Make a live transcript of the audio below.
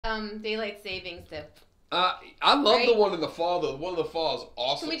Daylight savings to. I love Right? the one in the fall, though. The one in the fall is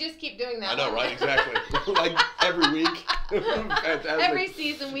awesome. Can we just keep doing that? I know, one? right? Exactly. Like every week. Fantastic. Every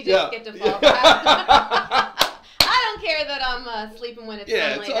season we just get to fall back. I don't care that I'm sleeping when it's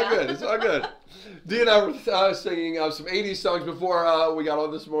Yeah, sunlight it's all out. good. It's all good. Dee and I were singing some 80s songs before we got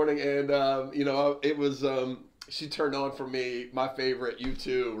on this morning, and, it was, she turned on for me, my favorite,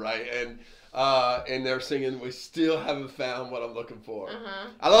 U2, right? And they're singing, "We still haven't found what I'm looking for."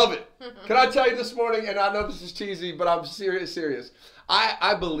 I love it. Can I tell you this morning, and I know this is cheesy, but I'm serious.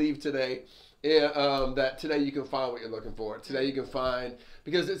 I believe today that today you can find what you're looking for. Today you can find,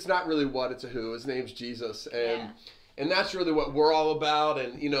 because it's not really what, it's a who. His name's Jesus. And that's really what we're all about.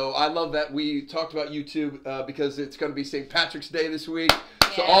 And, I love that we talked about YouTube because it's going to be St. Patrick's Day this week.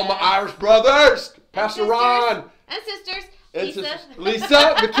 So all my Irish brothers, Pastor Ron. And sisters.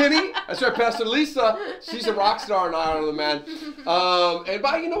 Lisa McKinney. That's right, Pastor Lisa. She's a rock star in Ireland, man.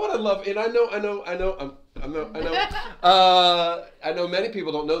 And you know what I love, and I know many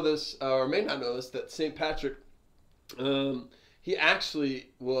people don't know this or may not know this, that St. Patrick, he actually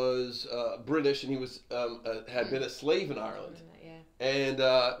was British, and he was had been a slave in Ireland. And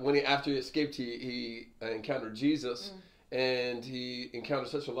after he escaped, he encountered Jesus, and he encountered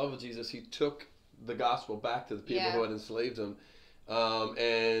such a love of Jesus, he took the gospel back to the people who had enslaved him,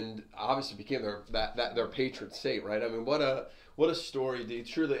 and obviously became their patron saint, right? I mean, what a story, Dee,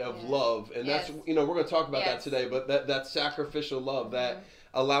 truly of love, and that's we're going to talk about that today. But that sacrificial love, that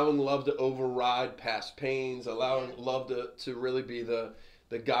allowing love to override past pains, allowing love to really be the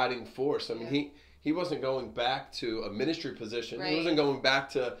guiding force. I mean, he wasn't going back to a ministry position. Right. He wasn't going back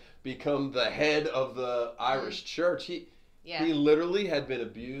to become the head of the Irish church. He literally had been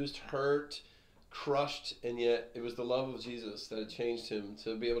abused, hurt, crushed, and yet it was the love of Jesus that had changed him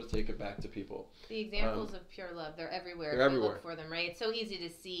to be able to take it back to people. The examples of pure love, they're everywhere. They're everywhere. Look for them, right? It's so easy to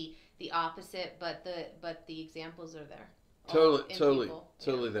see the opposite, but the examples are there.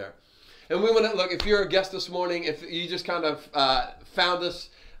 Totally there. And we want to look, if you're a guest this morning, if you just kind of found us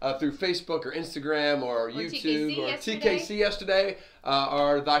through Facebook or Instagram or YouTube or TKC yesterday,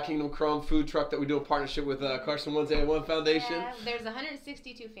 our Thy Kingdom Come food truck that we do in partnership with Carson 1 Foundation. Yeah, there's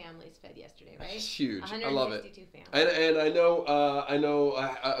 162 families fed yesterday, right? It's huge. I love it. Families. And I know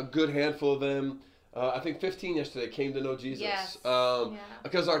a good handful of them. I think 15 yesterday came to know Jesus. Yes.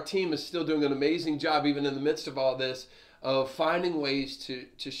 Because our team is still doing an amazing job, even in the midst of all this, of finding ways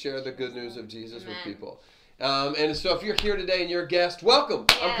to share the good news of Jesus with people. And so if you're here today and you're a guest, welcome.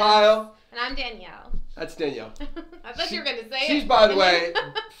 Yes. I'm Kyle. And I'm Danielle. That's Danielle. I thought you were going to say it. She's, by the way,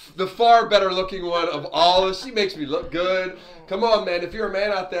 the far better looking one of all of us. She makes me look good. Come on, man. If you're a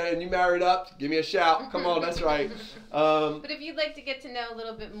man out there and you married up, give me a shout. Come on, that's right. But if you'd like to get to know a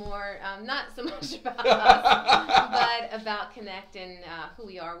little bit more, not so much about us, but about Connect and who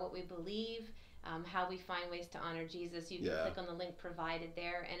we are, what we believe, how we find ways to honor Jesus, you can click on the link provided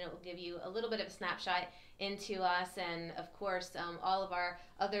there, and it will give you a little bit of a snapshot into us. And of course, all of our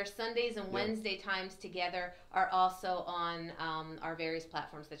other Sundays and Wednesday times together are also on our various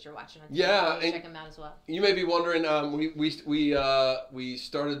platforms that you're watching on TV. Yeah, and check them out as well. You may be wondering, we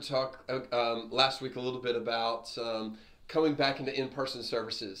started to talk last week a little bit about coming back into in-person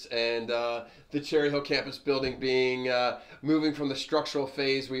services, and the Cherry Hill campus building being moving from the structural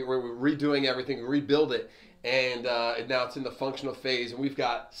phase. We're redoing everything, rebuild it, and now it's in the functional phase. And we've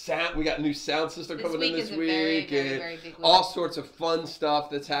got new sound system coming in this week, very big all sorts of fun stuff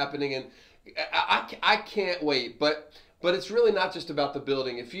that's happening. And I can't wait, but it's really not just about the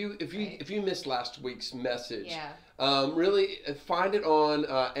building. If you missed last week's message, really find it on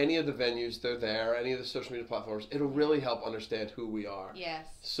any of the venues. They're there, any of the social media platforms. It'll really help understand who we are. Yes.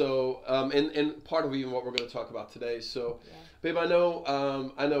 So and part of even what we're going to talk about today. So, babe, I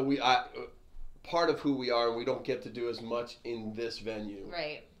know part of who we are, and we don't get to do as much in this venue.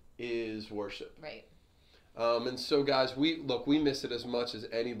 Right. Is worship. Right. And so, guys, we miss it as much as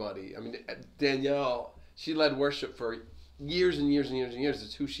anybody. I mean, Danielle, she led worship for years and years and years and years.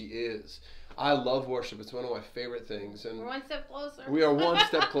 It's who she is. I love worship. It's one of my favorite things. And we're one step closer. We are one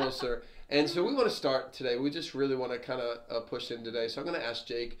step closer. And so we want to start today. We just really want to kind of push in today. So I'm going to ask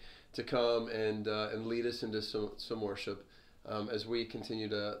Jake to come and lead us into some worship as we continue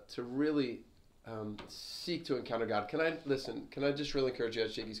to really seek to encounter God. Can I just really encourage you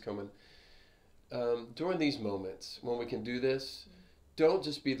as Jakey's coming? During these moments when we can do this, don't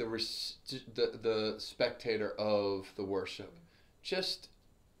just be the spectator of the worship. Just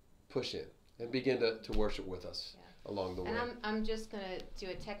push in and begin to worship with us along the way. And I'm just going to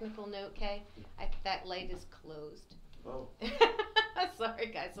do a technical note, Kay. That light is closed. Oh. Sorry,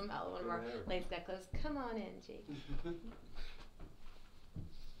 guys. Somehow one of our lights got closed. Come on in, Jake.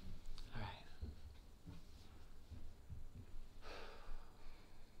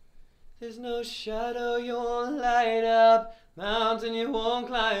 There's no shadow you won't light up, mountain you won't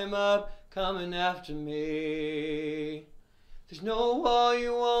climb up, coming after me. There's no wall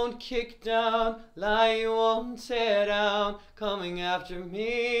you won't kick down, lie you won't tear down, coming after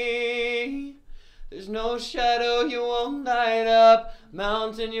me. There's no shadow you won't light up,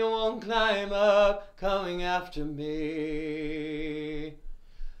 mountain you won't climb up, coming after me.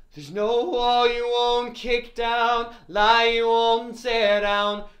 There's no wall you won't kick down, lie you won't tear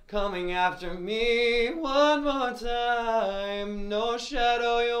down, coming after me. One more time. No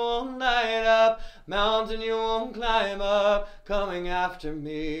shadow you won't light up, mountain you won't climb up, coming after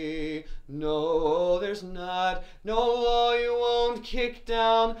me. No, there's not. No wall you won't kick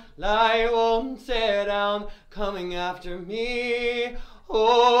down, lie you won't tear down, coming after me.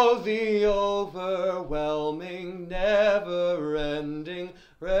 Oh, the overwhelming, never-ending,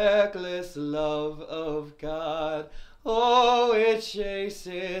 reckless love of God. Oh, it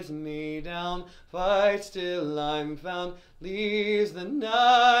chases me down, fights till I'm found, leaves the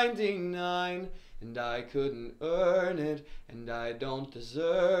 99, and I couldn't earn it, and I don't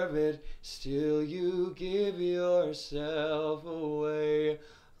deserve it, still you give yourself away.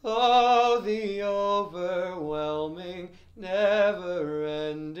 Oh, the overwhelming,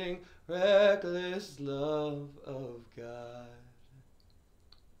 never-ending, reckless love of God.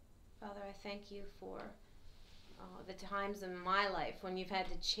 Father, I thank you for the times in my life when you've had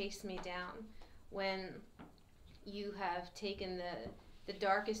to chase me down, when you have taken the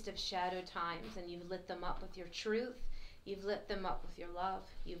darkest of shadow times and you've lit them up with your truth, you've lit them up with your love,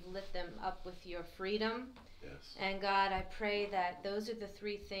 you've lit them up with your freedom. Yes. And God, I pray that those are the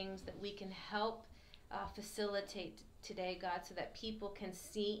three things that we can help facilitate today, God, so that people can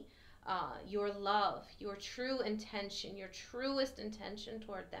see your love, your true intention, your truest intention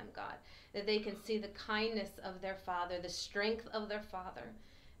toward them, God, that they can see the kindness of their Father, the strength of their Father.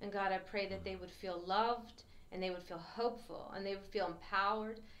 And God, I pray that they would feel loved, and they would feel hopeful, and they would feel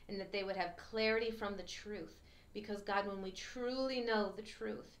empowered, and that they would have clarity from the truth. Because God, when we truly know the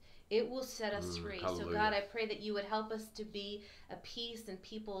truth, it will set us free. Hallelujah. So God, I pray that you would help us to be a peace in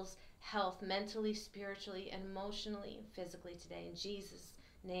people's health, mentally, spiritually, and emotionally, and physically today. In Jesus'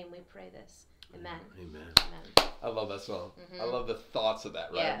 name we pray this. Amen. Amen. Amen. I love that song. Mm-hmm. I love the thoughts of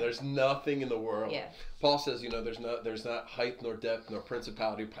that, right? Yeah. There's nothing in the world. Yeah. Paul says, there's not height nor depth nor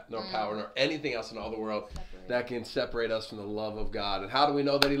principality nor power nor anything else in all the world that can separate us from the love of God. And how do we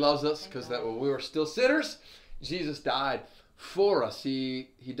know that he loves us? Because that when we were still sinners, Jesus died for us. He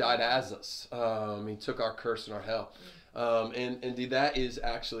died as us. He took our curse and our hell. And indeed, that is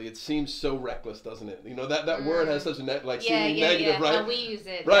actually, it seems so reckless, doesn't it? That word has such a seeming negative, right? How we use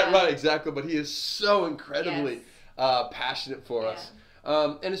it. Right, exactly. But he is so incredibly passionate for us.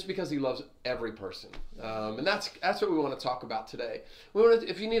 And it's because he loves every person. And that's what we want to talk about today.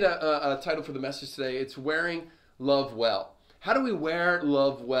 If you need a title for the message today, it's Wearing Love Well. How do we wear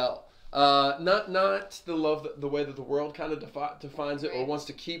love well? Not the love the way that the world kind of defines it, or wants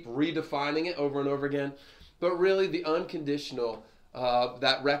to keep redefining it over and over again, but really the unconditional,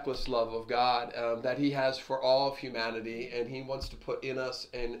 that reckless love of God that he has for all of humanity, and he wants to put in us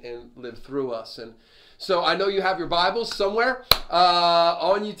and live through us. And so I know you have your Bibles somewhere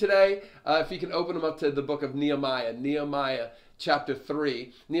on you today. If you can open them up to the book of Nehemiah chapter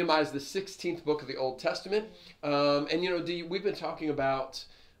 3. Nehemiah is the 16th book of the Old Testament. We've been talking about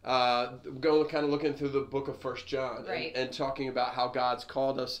looking through the book of 1 John, right, and talking about how God's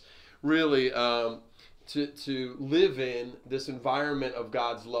called us really to live in this environment of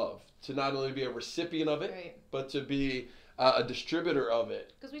God's love, to not only be a recipient of it, right, but to be a distributor of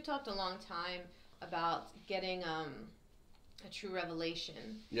it. Because we talked a long time about getting a true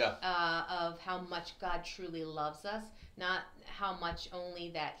revelation of how much God truly loves us, not how much only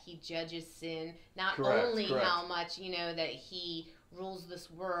that he judges sin, not only how much that he rules this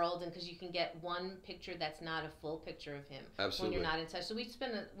world, and because you can get one picture that's not a full picture of him. Absolutely. When you're not in touch. So we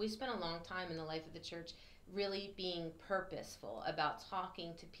spent a long time in the life of the church really being purposeful about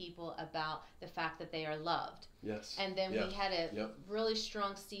talking to people about the fact that they are loved. Yes. And then we had a really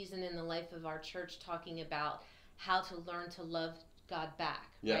strong season in the life of our church talking about how to learn to love God back,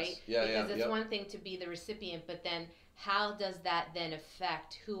 right? Because it's one thing to be the recipient, but then how does that then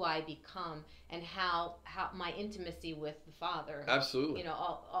affect who I become, and how my intimacy with the Father? Absolutely.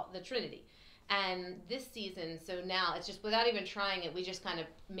 All the Trinity. And this season, so now it's just without even trying it, we just kind of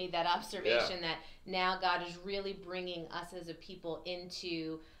made that observation that now God is really bringing us as a people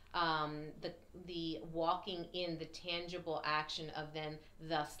into the walking in the tangible action of them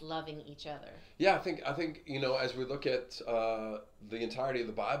thus loving each other. Yeah, I think as we look at the entirety of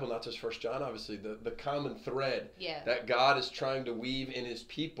the Bible, not just First John, obviously the common thread that God is trying to weave in His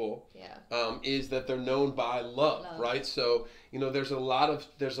people is that they're known by love. Right? So there's a lot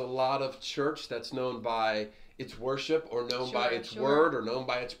of church that's known by its worship, or known by its word, or known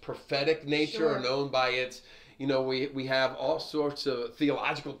by its prophetic nature, or known by its we have all sorts of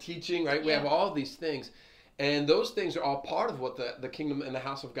theological teaching, right? We have all these things. And those things are all part of what the kingdom and the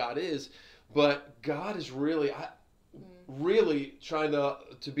house of God is. But God is really trying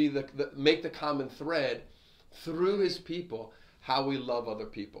to be make the common thread through His people, how we love other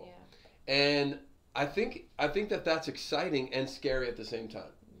people. Yeah. And I think that's exciting and scary at the same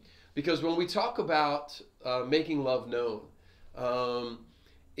time. Because when we talk about making love known,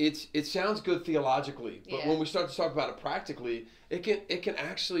 it sounds good theologically, but when we start to talk about it practically, it can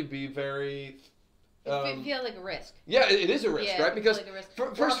actually be very it feels like a risk. Yeah, it is a risk, right? Because like a risk.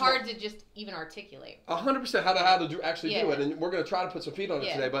 First hard to just even articulate. 100% how to do it, and we're going to try to put some feet on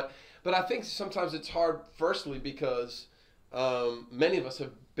it today. But I think sometimes it's hard. Firstly, because many of us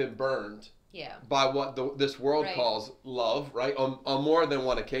have been burned by what this world calls love, right? On more than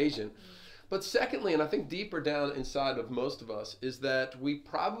one occasion. Mm-hmm. But secondly, and I think deeper down inside of most of us, is that we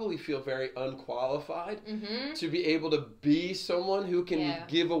probably feel very unqualified to be able to be someone who can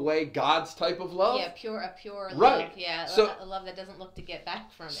give away God's type of love. Yeah, pure love. Yeah, so, a love that doesn't look to get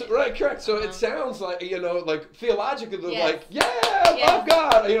back from it. Right, correct. So it sounds like, like theologically, like, love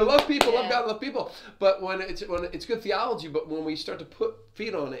God, love people, love God, love people. But when it's good theology, but when we start to put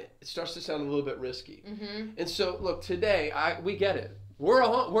feet on it, it starts to sound a little bit risky. Mm-hmm. And so, look, today, we get it.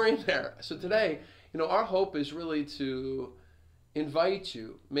 We're in there. So today, our hope is really to invite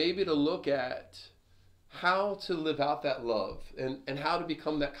you maybe to look at how to live out that love and how to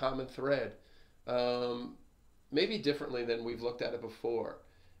become that common thread, maybe differently than we've looked at it before,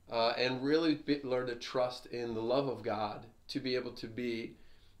 and really learn to trust in the love of God to be able to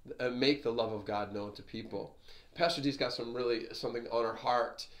make the love of God known to people. Pastor D's got something on her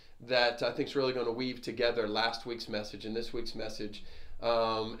heart that I think is really going to weave together last week's message and this week's message.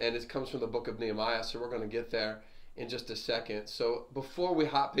 And it comes from the book of Nehemiah, so we're going to get there in just a second. So before we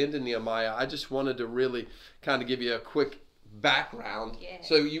hop into Nehemiah, I just wanted to really kind of give you a quick background,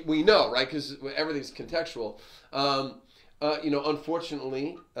 so we know, right? Because everything's contextual.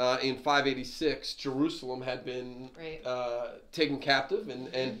 Unfortunately, in 586, Jerusalem had been taken captive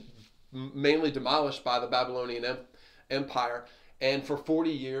and mainly demolished by the Babylonian Empire, and for 40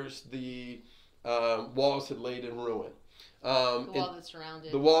 years the walls had laid in ruin. The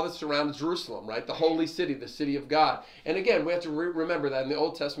wall that surrounded Jerusalem, right? The holy city, the city of God. And again, we have to remember that in the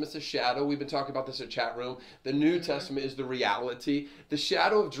Old Testament, it's a shadow. We've been talking about this in chat room. The New Testament is the reality. The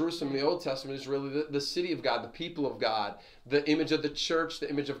shadow of Jerusalem in the Old Testament is really the city of God, the people of God, the image of the church,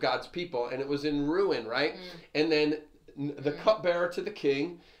 the image of God's people. And it was in ruin, right? And then the cupbearer to the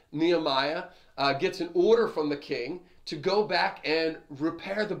king, Nehemiah, gets an order from the king to go back and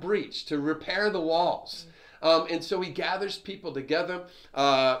repair the breach, to repair the walls. And so he gathers people together,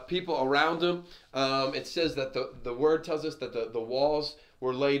 people around him. It says that the word tells us that the walls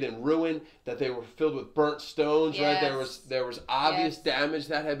were laid in ruin, that they were filled with burnt stones, right? There was obvious damage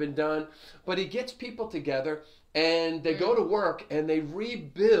that had been done. But he gets people together, and they go to work, and they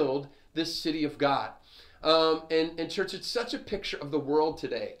rebuild this city of God. And church, it's such a picture of the world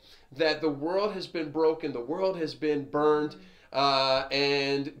today, that the world has been broken, the world has been burned,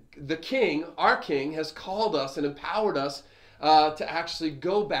 and the king, our king, has called us and empowered us to actually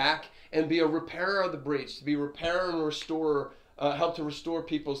go back and be a repairer of the breach, to be repairer and restorer, help to restore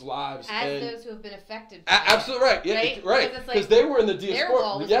people's lives. As those who have been affected. Absolutely right. Yeah, right. Because they were in the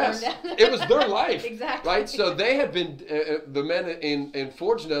diaspora. Yes, it was their life. Exactly. Right. So they had been the men in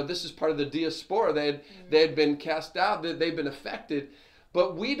Forgino. This is part of the diaspora. They had been cast out. They've been affected.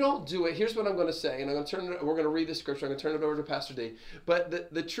 But we don't do it. Here's what I'm going to say, and we're going to read the scripture. I'm going to turn it over to Pastor D.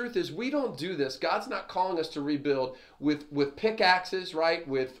 But the truth is, we don't do this. God's not calling us to rebuild with pickaxes, right?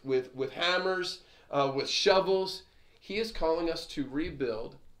 With hammers, with shovels. He is calling us to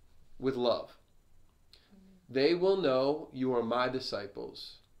rebuild with love. They will know you are my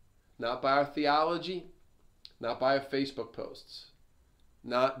disciples, not by our theology, not by our Facebook posts,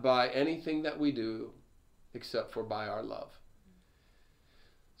 not by anything that we do, except for by our love.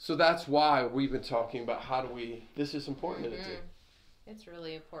 So that's why we've been talking about this is important, isn't it? It's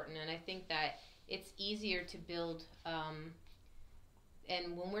really important. And I think that it's easier to build,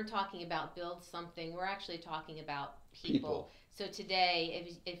 and when we're talking about build something, we're actually talking about people. So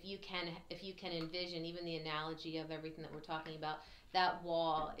today, if you can envision even the analogy of everything that we're talking about, that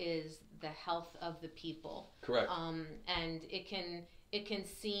wall is the health of the people. Correct. And it can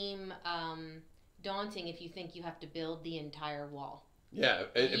seem daunting if you think you have to build the entire wall. Yeah,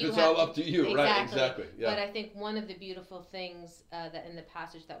 if it's all up to you, right? Exactly. Yeah. But I think one of the beautiful things that in the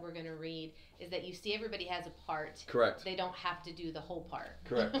passage that we're going to read is that you see everybody has a part. Correct. They don't have to do the whole part.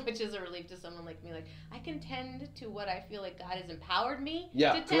 Correct. Which is a relief to someone like me. Like, I can tend to what I feel like God has empowered me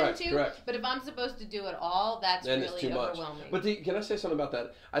to tend to. Correct. But if I'm supposed to do it all, that's then really it's too overwhelming. Much. But can I say something about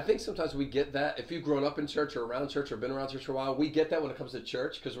that? I think sometimes we get that. If you've grown up in church or around church or been around church for a while, we get that when it comes to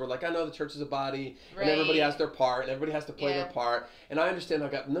church because we're like, I know the church is a body and everybody has their part and everybody has to play their part. And I understand how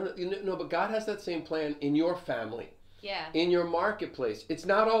God... No, but God has that same plan in your family. Yeah. In your marketplace. It's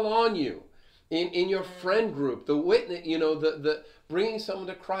not all on you. In your friend group, the witness, the bringing someone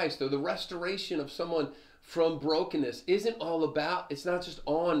to Christ or the restoration of someone from brokenness isn't all about, it's not just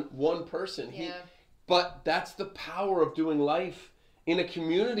on one person. But that's the power of doing life in a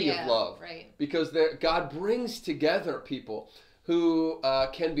community of love. Right. Because God brings together people who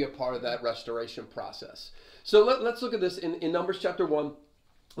can be a part of that restoration process. So let's look at this in Numbers chapter 1.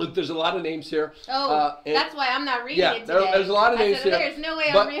 Look, there's a lot of names here. That's why I'm not reading it today. There's a lot of names here. There's no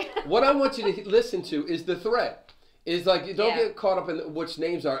way I'm reading. What I want you to listen to is the thread. Is like, don't get caught up in which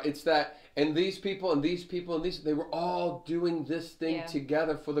names are. It's that, and these people, and these people, and these, they were all doing this thing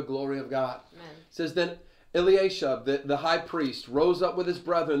together for the glory of God. Amen. It says, then Eliashib, the high priest, rose up with his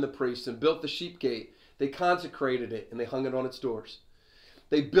brethren, the priests, and built the sheep gate. They consecrated it, and they hung it on its doors.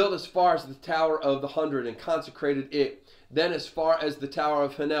 They built as far as the Tower of the 100 and consecrated it. Then as far as the Tower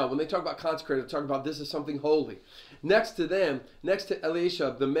of Hanel. When they talk about consecrated, they talk about this is something holy. Next to them, next to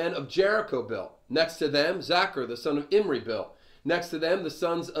Eliashib, the men of Jericho built. Next to them, Zachar, the son of Imri, built. Next to them, the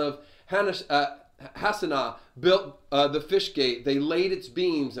sons of Hassanah built the fish gate. They laid its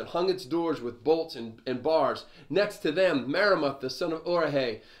beams and hung its doors with bolts and bars. Next to them, Meremoth, the son of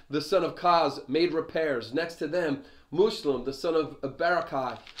Orahe, the son of Kaz, made repairs. Next to them, Muslim, the son of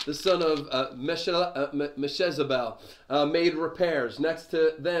Barakai, the son of Meshezabel, made repairs. Next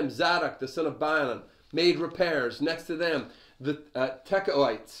to them, Zadok, the son of Baanan, made repairs. Next to them, the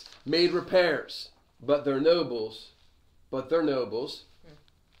Tekoites made repairs. But their nobles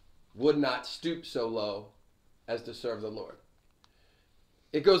would not stoop so low as to serve the Lord.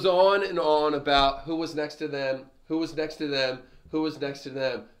 It goes on and on about who was next to them, who was next to them, who was next to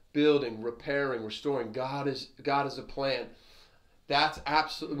them. Building, repairing, restoring. God is a plan. That's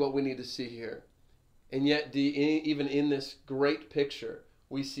absolutely what we need to see here. And yet, even in this great picture,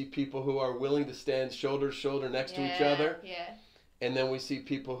 we see people who are willing to stand shoulder to shoulder next to each other. Yeah. And then we see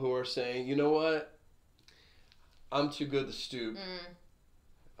people who are saying, you know what? I'm too good to stoop.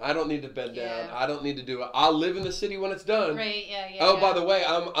 I don't need to bend down. I don't need to do it. I'll live in the city when it's done. Right. Yeah. Oh, by the way,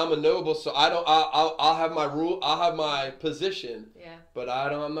 I'm a noble, so I'll have my rule. I'll have my position. Yeah. But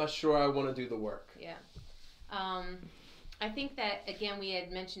I'm not sure I want to do the work. Yeah. I think that again we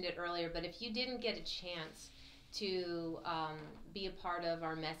had mentioned it earlier, but if you didn't get a chance to be a part of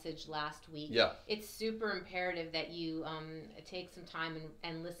our message last week, it's super imperative that you take some time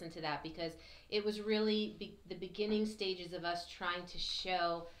and listen to that, because it was really the beginning stages of us trying to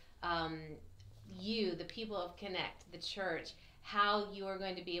show you, the people of Connect, the church, how you are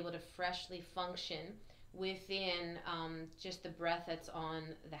going to be able to freshly function within just the breath that's on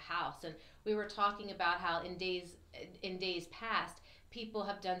the house. And we were talking about how in days past, people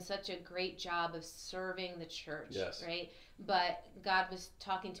have done such a great job of serving the church, right? But God was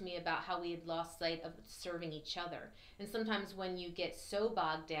talking to me about how we had lost sight of serving each other. And sometimes when you get so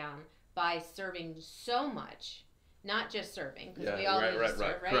bogged down by serving so much, not just serving, because we all need to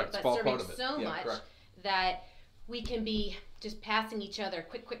serve, right? Correct. But serving so much that we can be just passing each other,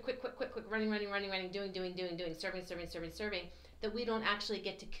 quick, running, doing, serving, that we don't actually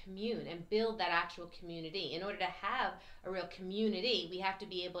get to commune and build that actual community. In order to have a real community, we have to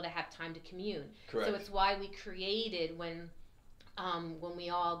be able to have time to commune. Correct. So it's why we created, when we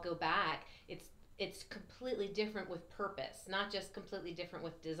all go back, it's completely different with purpose, not just completely different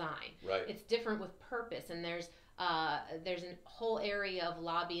with design. Right. It's different with purpose, and there's a whole area of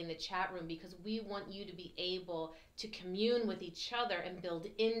lobby in the chat room, because we want you to be able to commune with each other and build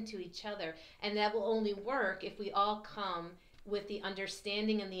into each other. And that will only work if we all come with the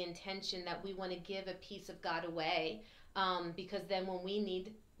understanding and the intention that we want to give a piece of God away, because then when we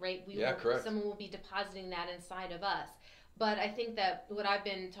need, right, someone will be depositing that inside of us. But I think that what I've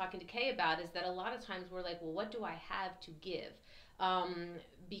been talking to Kay about is that a lot of times we're like, well, what do I have to give?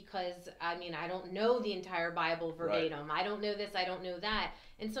 because, I mean, I don't know the entire Bible verbatim. Right. I don't know this, I don't know that.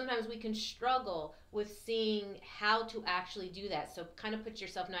 And sometimes we can struggle with seeing how to actually do that. So kind of put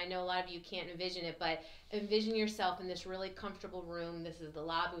yourself, and I know a lot of you can't envision it, but envision yourself in this really comfortable room. This is the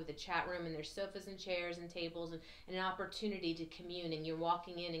lobby with a chat room, and there's sofas and chairs and tables and an opportunity to commune. And you're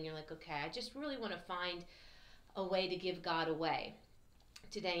walking in and you're like, okay, I just really want to find a way to give God away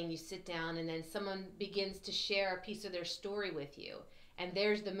today. And you sit down, and then someone begins to share a piece of their story with you. And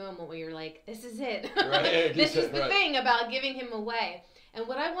there's the moment where you're like, this is it. Right. This is the thing about giving him away. And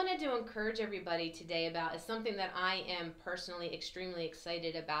what I wanted to encourage everybody today about is something that I am personally extremely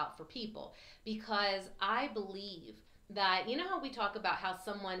excited about for people. Because I believe that, you know how we talk about how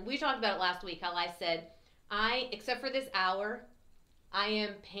we talked about it last week, how I said, except for this hour, I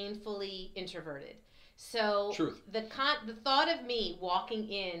am painfully introverted. So Truth. The thought of me walking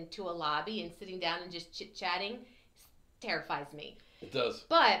into a lobby and sitting down and just chit-chatting terrifies me. It does.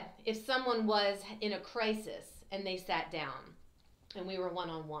 But if someone was in a crisis and they sat down and we were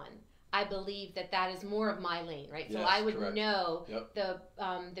one-on-one, I believe that is more of my lane, right? Yes, so I would correct. know Yep.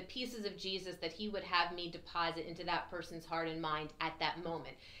 the pieces of Jesus that he would have me deposit into that person's heart and mind at that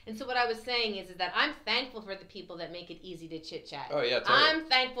moment. And so what I was saying is that I'm thankful for the people that make it easy to chit-chat. Oh, yeah, totally. I'm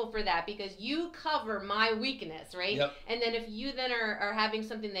thankful for that because you cover my weakness, right? Yep. And then if you then are having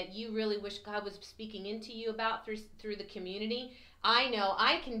something that you really wish God was speaking into you about through the community, I know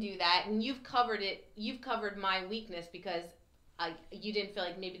I can do that, and you've covered it. You've covered my weakness because you didn't feel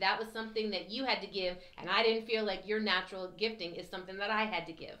like maybe that was something that you had to give, and I didn't feel like your natural gifting is something that I had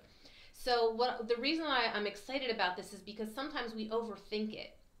to give. So the reason I'm excited about this is because sometimes we overthink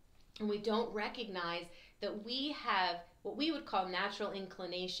it, and we don't recognize that we have what we would call natural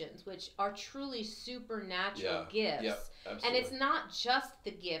inclinations, which are truly supernatural gifts. Yeah, absolutely. And it's not just the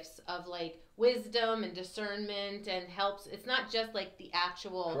gifts of like wisdom and discernment and helps. It's not just like the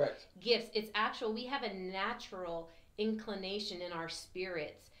actual Correct. gifts. It's actual, we have a natural inclination in our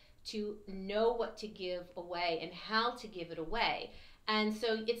spirits to know what to give away and how to give it away. And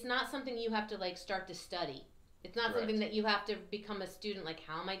so it's not something you have to like start to study. It's not something that you have to become a student, like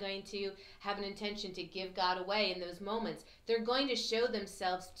how am I going to have an intention to give God away in those moments? They're going to show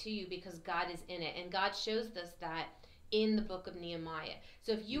themselves to you because God is in it. And God shows us that in the book of Nehemiah.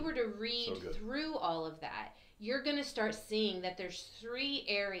 So if you were to read through all of that, you're going to start seeing that there's 3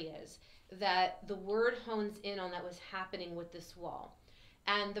 areas that the word hones in on that was happening with this wall.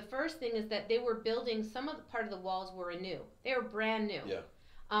 And the first thing is that they were building, some of the part of the walls were anew. They were brand new.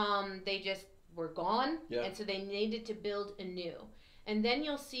 Yeah. They just were gone, and so they needed to build anew. And then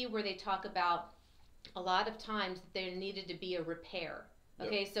you'll see where they talk about a lot of times that there needed to be a repair.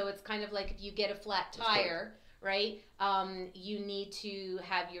 Okay, so it's kind of like if you get a flat tire, right? You need to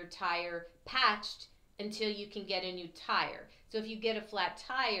have your tire patched until you can get a new tire. So if you get a flat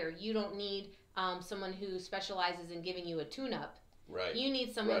tire, you don't need someone who specializes in giving you a tune-up. Right. You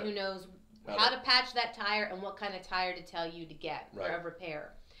need someone who knows how to patch that tire and what kind of tire to tell you to get for a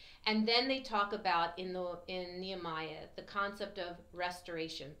repair. And then they talk about in Nehemiah the concept of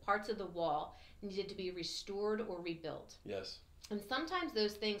restoration. Parts of the wall needed to be restored or rebuilt. Yes. And sometimes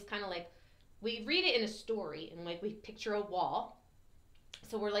those things kind of like, we read it in a story and like we picture a wall.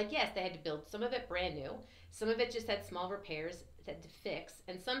 So we're like, yes, they had to build some of it brand new. Some of it just had small repairs that to fix.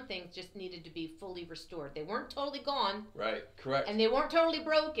 And some things just needed to be fully restored. They weren't totally gone. Right, correct. And they weren't totally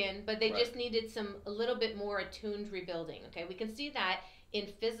broken, but they just needed a little bit more attuned rebuilding. Okay, we can see that in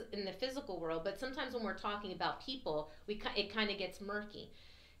the physical world, but sometimes when we're talking about people, it kind of gets murky.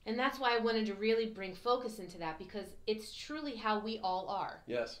 And that's why I wanted to really bring focus into that, because it's truly how we all are.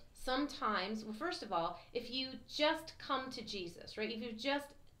 Yes. Sometimes, well, first of all, if you just come to Jesus, right? If you just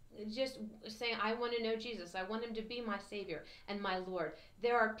saying, I want to know Jesus, I want him to be my Savior and my Lord.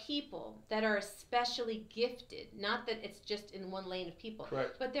 There are people that are especially gifted, not that it's just in one lane of people,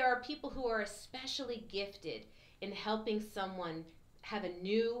 but there are people who are especially gifted in helping someone have a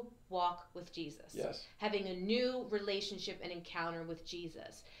new walk with Jesus. Yes. Having a new relationship and encounter with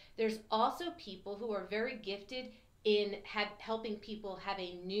Jesus. There's also people who are very gifted in helping people have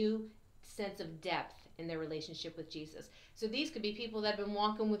a new sense of depth in their relationship with Jesus. So these could be people that have been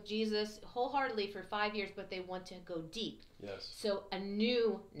walking with Jesus wholeheartedly for 5 years, but they want to go deep. Yes. So a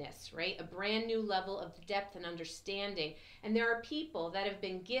newness, right? A brand new level of depth and understanding. And there are people that have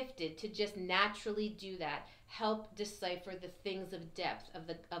been gifted to just naturally do that, help decipher the things of depth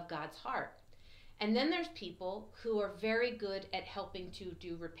of God's heart. And then there's people who are very good at helping to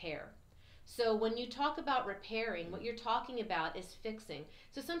do repair. So when you talk about repairing, what you're talking about is fixing.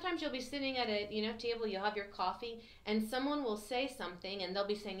 So sometimes you'll be sitting at a table, you'll have your coffee, and someone will say something, and they'll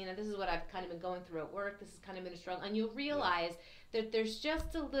be saying, this is what I've kind of been going through at work. This has kind of been a struggle, and you'll realize that there's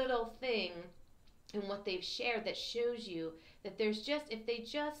just a little thing in what they've shared that shows you that there's just, if they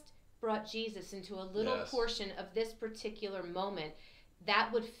just brought Jesus into a little portion of this particular moment, that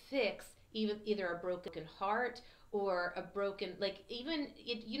would fix either a broken heart or a broken,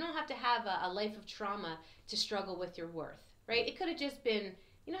 you don't have to have a life of trauma to struggle with your worth, right? It could have just been,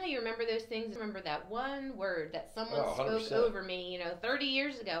 how you remember those things? Remember that one word that someone spoke over me, 30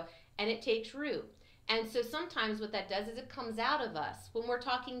 years ago, and it takes root. And so sometimes what that does is it comes out of us when we're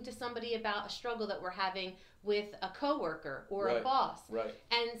talking to somebody about a struggle that we're having with a coworker or a boss. Right.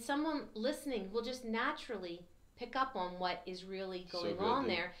 And someone listening will just naturally pick up on what is really going on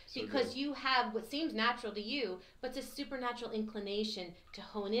there, because you have what seems natural to you, but it's a supernatural inclination to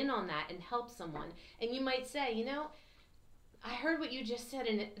hone in on that and help someone. And you might say, I heard what you just said,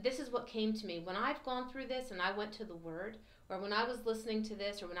 and this is what came to me. When I've gone through this and I went to the Word, or when I was listening to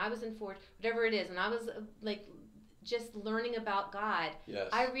this, or when I was in Forge, whatever it is, and I was just learning about God,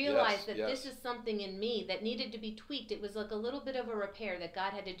 I realized that this is something in me that needed to be tweaked. It was like a little bit of a repair that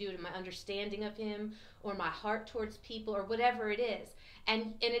God had to do to my understanding of Him, or my heart towards people, or whatever it is.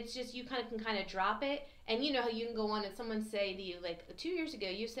 And it's just, you can kind of drop it, and you know how you can go on and someone say to you, 2 years ago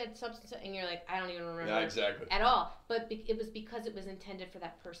you said something, and you're like, I don't even remember at all. But it was because it was intended for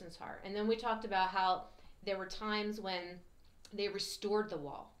that person's heart. And then we talked about how there were times when they restored the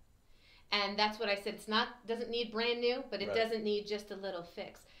wall. And that's what I said. Doesn't need brand new, but it doesn't need just a little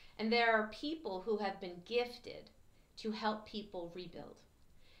fix. And there are people who have been gifted to help people rebuild.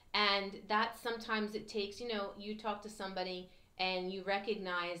 And that sometimes it takes, you talk to somebody and you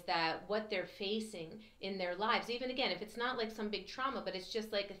recognize that what they're facing in their lives, even again, if it's not like some big trauma, but it's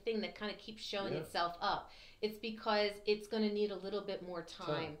just like a thing that kind of keeps showing itself up, it's because it's going to need a little bit more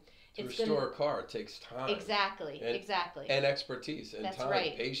time. To restore a car, it takes time. Exactly. And expertise and time,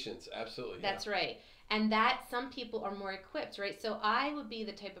 right. Patience, absolutely. That's right. And that some people are more equipped, right? So I would be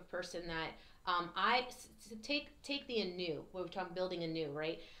the type of person that take the anew, when we're talking building anew,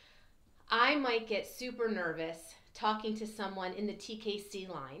 right? I might get super nervous talking to someone in the TKC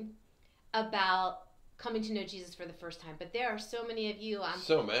line about coming to know Jesus for the first time. But there are so many of you.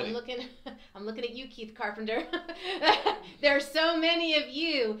 I'm looking at you, Keith Carpenter. There are so many of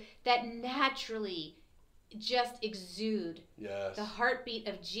you that naturally just exude the heartbeat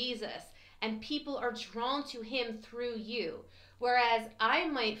of Jesus, and people are drawn to Him through you. Whereas I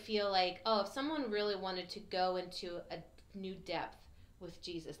might feel like, if someone really wanted to go into a new depth with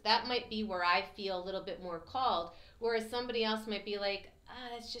Jesus, that might be where I feel a little bit more called. Whereas somebody else might be like,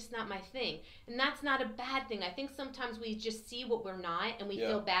 that's just not my thing. And that's not a bad thing. I think sometimes we just see what we're not, and we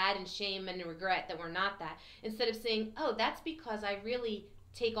feel bad and shame and regret that we're not that, instead of saying, that's because I really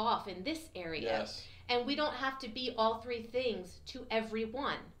take off in this area. And we don't have to be all three things to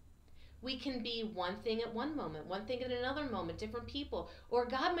everyone. We can be one thing at one moment, one thing at another moment, different people. Or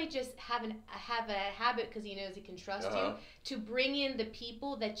God might just have a habit, because He knows He can trust you, to bring in the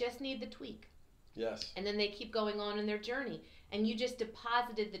people that just need the tweak. And then they keep going on in their journey. And you just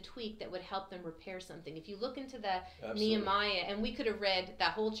deposited the tweak that would help them repair something. If you look into the Nehemiah, and we could have read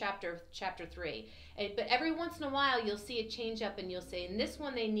that whole chapter 3, but every once in a while you'll see it change up, and you'll say, in this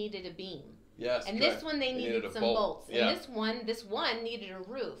one they needed a beam. And this one they needed some bolts. And this one needed a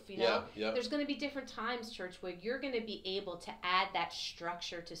roof. There's going to be different times, church, where you're going to be able to add that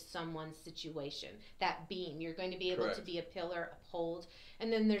structure to someone's situation, that beam. You're going to be able to be a pillar, uphold.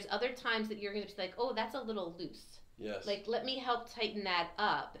 And then there's other times that you're going to be like, that's a little loose. Let me help tighten that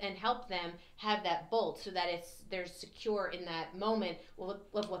up and help them have that bolt so that they're secure in that moment of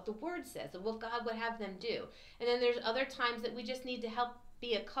what the Word says, of what God would have them do. And then there's other times that we just need to help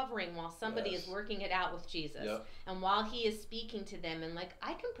be a covering while somebody is working it out with Jesus. And while He is speaking to them, and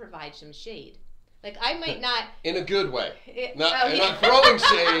I can provide some shade. I might not... In a good way. Not throwing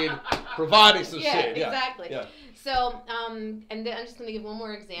shade, providing some shade. Exactly. So, and then I'm just going to give one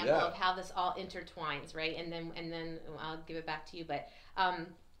more example of how this all intertwines, right? And then I'll give it back to you. But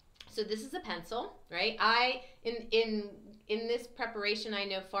so this is a pencil, right? In this preparation, I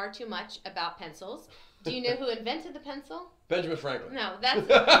know far too much about pencils. Do you know who invented the pencil? Benjamin Franklin. No, that's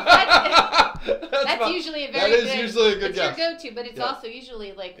usually a very good. Usually a good guess. It's your go-to, but it's also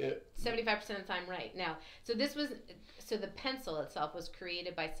usually 75% of the time right. Now, so the pencil itself was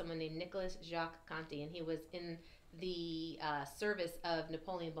created by someone named Nicolas Jacques Conti, and he was in the service of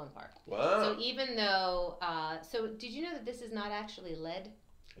Napoleon Bonaparte. Wow. So even though, so did you know that this is not actually lead?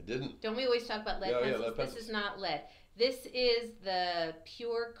 I didn't. Don't we always talk about lead pencils? Lead pencils. This is not lead. This is the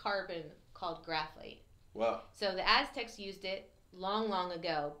pure carbon called graphite. Wow. So the Aztecs used it long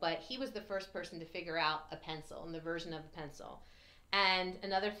ago, but he was the first person to figure out a pencil and the version of a pencil. And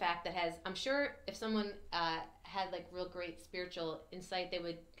another fact that I'm sure if someone had like real great spiritual insight, they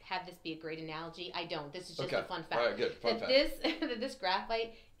would have this be a great analogy. I don't. This is just a fun fact. All right, good. Fun fact. This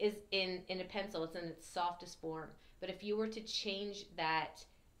graphite is in a pencil. It's in its softest form. But if you were to change that,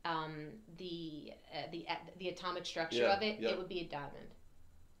 the atomic structure of it, it would be a diamond.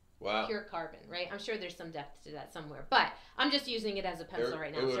 Wow. Pure carbon, right? I'm sure there's some depth to that somewhere. But I'm just using it as a pencil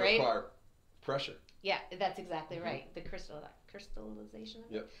right now. It would require pressure. Yeah, that's exactly right. The crystallization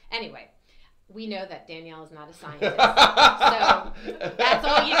of it. Yep. Anyway, we know that Danielle is not a scientist. So that's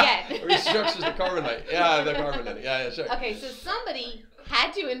all you get. Restructures the carbonite. Yeah, the carbonite. Yeah, sure. Okay, so somebody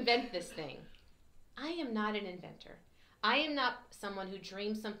had to invent this thing. I am not an inventor. I am not someone who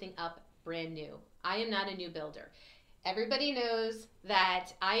dreams something up brand new. I am not a new builder. Everybody knows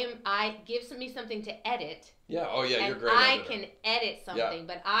that I give me something to edit. Yeah. Oh yeah, you're great. I can edit something,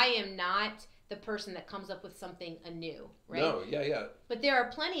 but I am not the person that comes up with something anew, right? No, yeah. But there are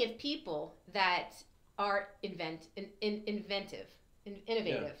plenty of people that are innovative.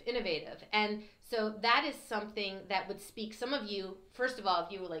 And so that is something that would speak. Some of you, first of all,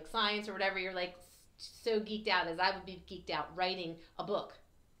 if you were like science or whatever, you're like so geeked out as I would be geeked out writing a book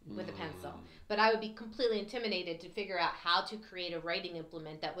with a pencil. But I would be completely intimidated to figure out how to create a writing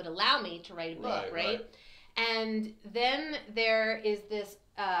implement that would allow me to write a book, right? And then there is this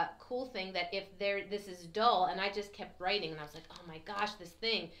cool thing that if this is dull, and I just kept writing, and I was like, oh my gosh, this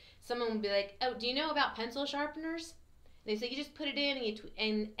thing. Someone would be like, oh, do you know about pencil sharpeners? And they say, you just put it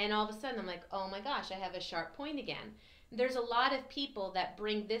in, and all of a sudden I'm like, oh my gosh, I have a sharp point again. There's a lot of people that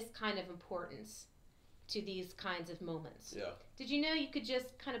bring this kind of importance to these kinds of moments. Yeah. Did you know you could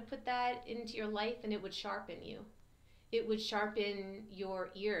just kind of put that into your life and it would sharpen you? It would sharpen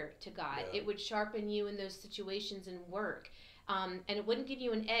your ear to God. Yeah. It would sharpen you in those situations in work. And it wouldn't give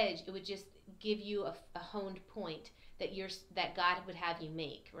you an edge. It would just give you a honed point that God would have you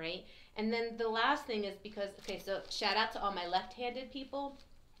make, right? And then the last thing is so shout out to all my left-handed people.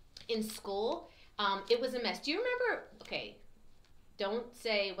 In school, it was a mess. Do you remember, don't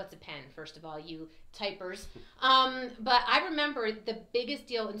say what's a pen, first of all, you typers. But I remember the biggest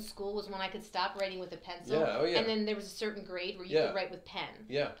deal in school was when I could stop writing with a pencil. Yeah, oh yeah. And then there was a certain grade where you could write with pen.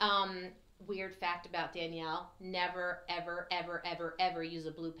 Yeah. Weird fact about Danielle, never, ever use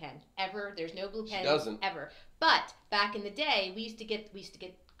a blue pen. Ever. There's no blue pen. She doesn't. Ever. But back in the day, we used to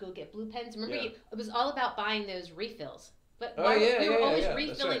go get blue pens. Remember, it was all about buying those refills. But we were always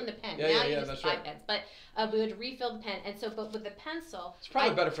refilling the pen. Now you use 5 pens. But we would refill the pen. And so, but with the pencil... It's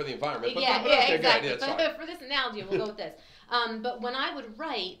probably better for the environment. But exactly. Good. But for this analogy, we'll go with this. But when I would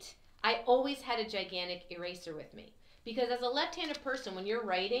write, I always had a gigantic eraser with me. Because as a left-handed person, when you're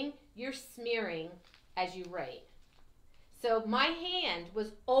writing, you're smearing as you write. So my hand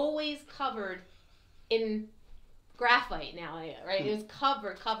was always covered in graphite now, right? It was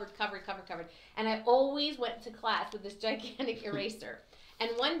covered. And I always went to class with this gigantic eraser.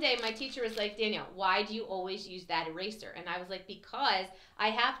 And one day my teacher was like, Danielle, why do you always use that eraser? And I was like, because I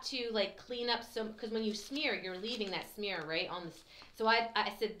have to like clean up because when you smear, you're leaving that smear, right? So I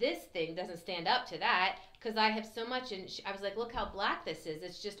said, this thing doesn't stand up to that because I have so much. And I was like, look how black this is.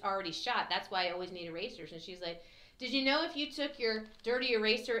 It's just already shot. That's why I always need erasers. And she's like, did you know if you took your dirty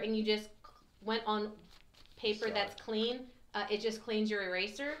eraser and you just went on paper that's clean, it just cleans your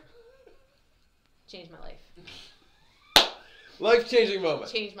eraser? Changed my life. Life-changing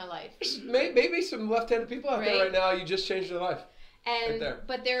moment. Changed my life. Maybe some left-handed people out there right now, you just changed their life. And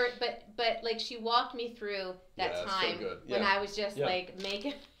but like she walked me through that time when I was just like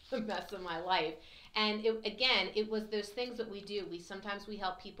making a mess of my life. And it was those things that we do. Sometimes we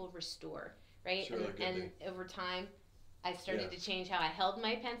help people restore, right? Sure, and over time, I started to change how I held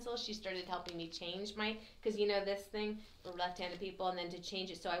my pencil. She started helping me change because this thing for left-handed people, and then to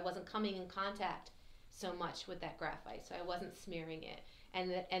change it so I wasn't coming in contact so much with that graphite, so I wasn't smearing it.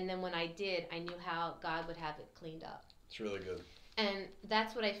 And then when I did, I knew how God would have it cleaned up. It's really good. And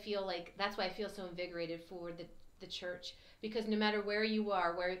that's what I feel like. That's why I feel so invigorated for the church, because no matter where you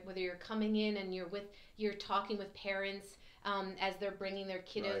are, whether you're coming in and you're talking with parents as they're bringing their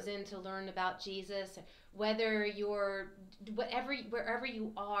kiddos in to learn about Jesus, whether you're wherever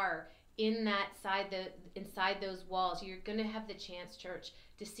you are inside those walls, you're going to have the chance, church,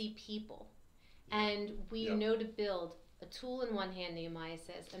 to see people. And we know to build a tool in one hand, Nehemiah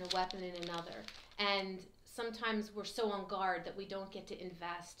says, and a weapon in another. And sometimes we're so on guard that we don't get to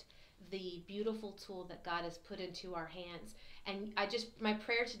invest the beautiful tool that God has put into our hands. And my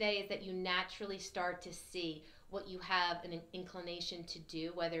prayer today is that you naturally start to see what you have an inclination to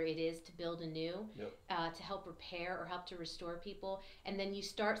do, whether it is to build anew, to help repair or help to restore people. And then you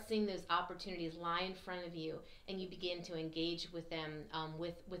start seeing those opportunities lie in front of you, and you begin to engage with them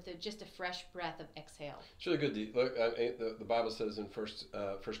with just a fresh breath of exhale. It's really good. Look, the Bible says in 1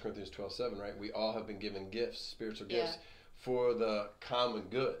 Corinthians 12:7, right? We all have been given gifts, spiritual gifts, for the common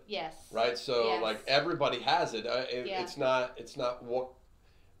good. Yes. Right? So like everybody has it. It's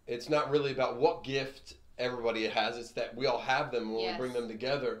not really about what gift everybody has. It's that we all have them, and when we bring them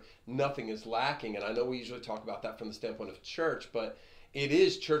together, nothing is lacking. And I know we usually talk about that from the standpoint of church, but it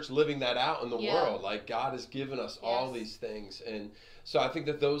is church living that out in the world. Like God has given us all these things. And so I think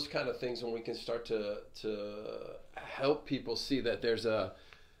that those kind of things, when we can start to help people see that there's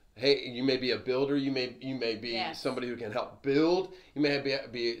hey, you may be a builder, you may be somebody who can help build, you may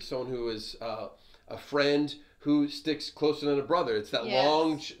be someone who is a friend who sticks closer than a brother. It's that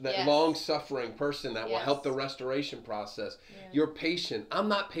long suffering person that will help the restoration process. You're patient. I'm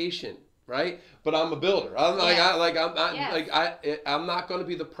not patient, right? But I'm a builder. I'm I'm not going to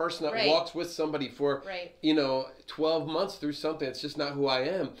be the person that walks with somebody for 12 months through something. It's just not who I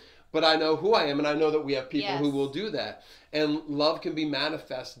am. But I know who I am, and I know that we have people who will do that. And love can be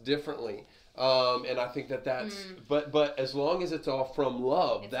manifest differently. And I think that's, but as long as it's all from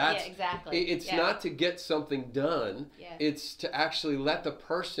love, it's not to get something done. It's to actually let the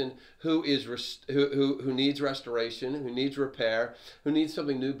person who is who needs restoration, who needs repair, who needs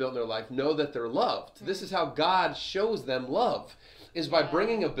something new built in their life, know that they're loved. This is how God shows them love. Is by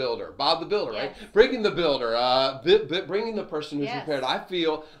bringing a builder, Bob the Builder, right? Bringing the builder, bringing the person who's repaired. I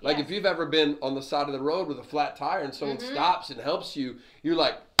feel like if you've ever been on the side of the road with a flat tire and someone stops and helps you, you're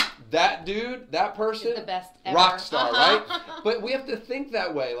like, that dude, that person, the best ever. Rock star, right? But we have to think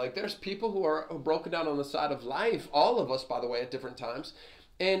that way. Like there's people who are broken down on the side of life, all of us, by the way, at different times,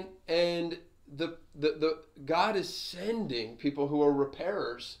 and the God is sending people who are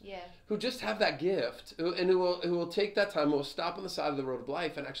repairers, who just have that gift, and who will take that time, who will stop on the side of the road of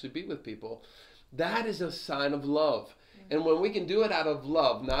life and actually be with people. That is a sign of love. And when we can do it out of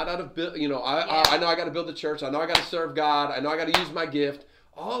love, not out of I know I got to build a church, I know I got to serve God, I know I got to use my gift.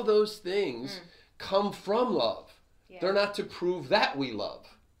 All those things come from love. They're not to prove that we love.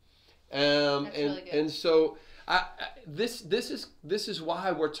 That's really good. And so this is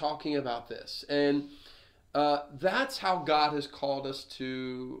why we're talking about this. And that's how God has called us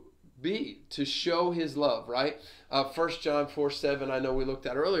to be, to show his love, right? 1 John 4:7, I know we looked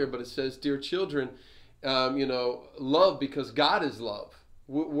at earlier, but it says, dear children, love because God is love.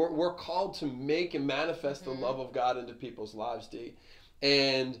 We're called to make and manifest the love of God into people's lives, Dee.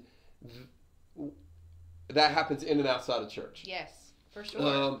 And that happens in and outside of church. Yes, for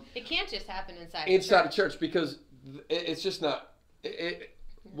sure. It can't just happen inside of church because it's just not.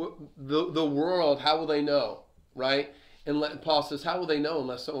 The world, how will they know, right? And Paul says, how will they know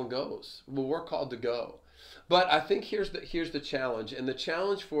unless someone goes? Well, we're called to go. But I think here's the challenge. And the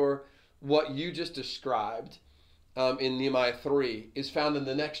challenge for what you just described in Nehemiah 3 is found in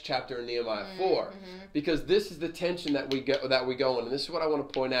the next chapter in Nehemiah 4, because this is the tension that we go in, and this is what I want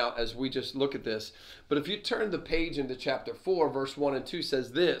to point out as we just look at this. But if you turn the page into chapter 4, verse 1 and 2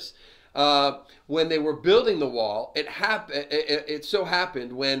 says this: when they were building the wall, it so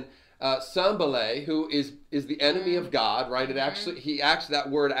happened when Sanballat, who is the enemy of God, right? That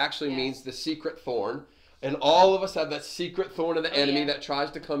word actually means the secret thorn. And all of us have that secret thorn of the enemy that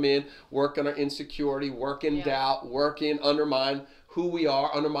tries to come in, work on our insecurity, work in doubt, undermine who we are,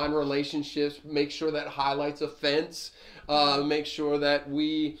 undermine relationships, make sure that highlights offense, make sure that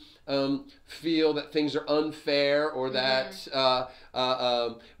we feel that things are unfair, or that,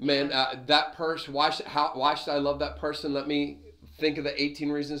 that person, why should I love that person? Let me think of the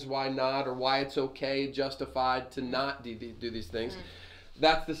 18 reasons why not, or why it's okay, justified to not do these things.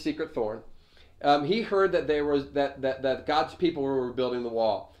 That's the secret thorn. He heard that that God's people were rebuilding the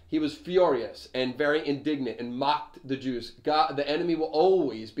wall. He was furious and very indignant and mocked the Jews. The enemy will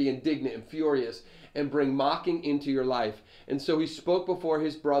always be indignant and furious and bring mocking into your life. And so he spoke before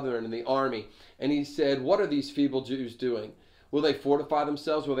his brethren in the army, and he said, what are these feeble Jews doing? Will they fortify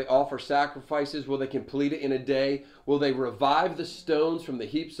themselves? Will they offer sacrifices? Will they complete it in a day? Will they revive the stones from the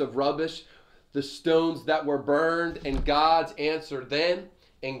heaps of rubbish, the stones that were burned? And God's answer then,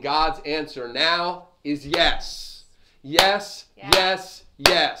 and God's answer now is yes. Yes, yes,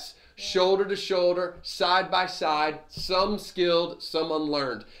 yes. Shoulder to shoulder, side by side, some skilled, some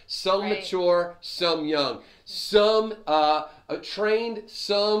unlearned, some mature, some young, some trained,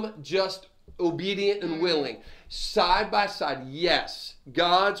 some just obedient and willing. Side by side, yes.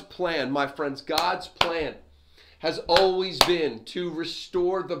 God's plan, my friends, God's plan has always been to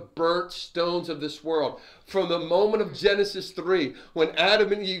restore the burnt stones of this world. From the moment of Genesis 3, when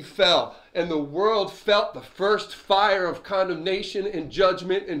Adam and Eve fell, and the world felt the first fire of condemnation and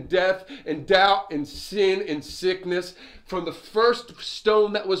judgment and death and doubt and sin and sickness, from the first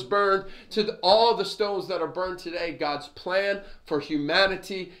stone that was burned to all the stones that are burned today, God's plan for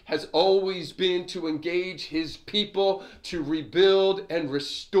humanity has always been to engage his people, to rebuild and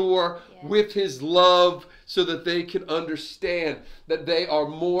restore with his love, so that they can understand that they are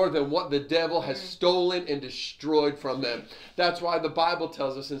more than what the devil has stolen and destroyed from them. That's why the Bible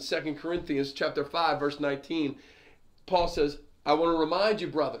tells us in 2 Corinthians chapter 5, verse 19, Paul says, I want to remind you,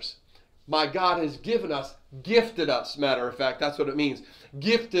 brothers, my God has gifted us, matter of fact, that's what it means,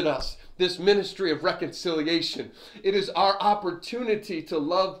 gifted us this ministry of reconciliation. It is our opportunity to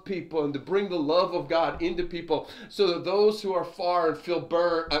love people and to bring the love of God into people, so that those who are far and feel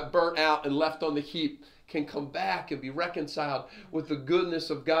burnt out and left on the heap can come back and be reconciled with the goodness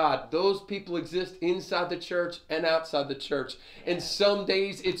of God. Those people exist inside the church and outside the church. And some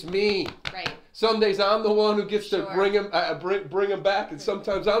days it's me. Right. Some days I'm the one who gets to bring them back, and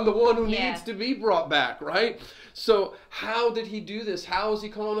sometimes I'm the one who needs to be brought back, right? So how did he do this? How is he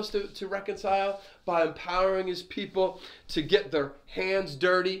calling us to reconcile? By empowering his people to get their hands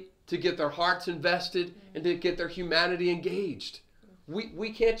dirty, to get their hearts invested, and to get their humanity engaged.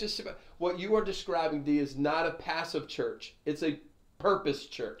 We can't just... What you are describing, Dee, is not a passive church. It's a purpose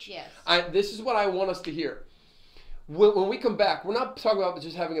church. Yes. This is what I want us to hear. When we come back, we're not talking about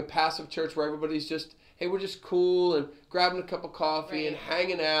just having a passive church where everybody's just, hey, we're just cool and grabbing a cup of coffee and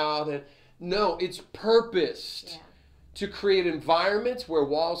hanging out. And no, it's purposed to create environments where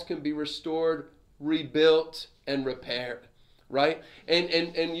walls can be restored, rebuilt, and repaired, right?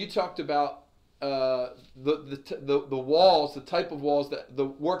 And you talked about the walls, the type of walls, that the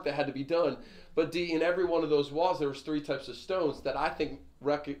work that had to be done. But Dee, in every one of those walls, there was 3 types of stones that I think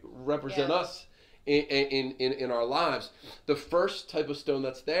represent us in our lives. The first type of stone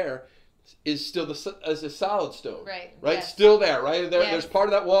that's there is still as a solid stone, right? Yes. Still there, right? There's part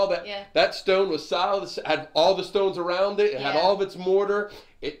of that wall that stone was solid, had all the stones around it, it had all of its mortar.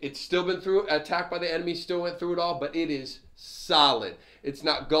 It's still been attacked by the enemy, still went through it all, but it is solid. It's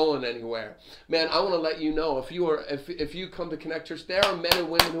not going anywhere. Man, I want to let you know, if you come to Connect Church, there are men and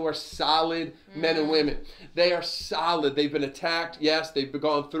women who are solid men and women. They are solid. They've been attacked, yes. They've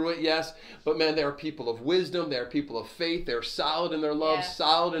gone through it, yes. But man, they are people of wisdom. They are people of faith. They're solid in their love,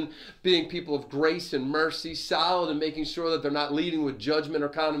 solid in being people of grace and mercy, solid in making sure that they're not leading with judgment or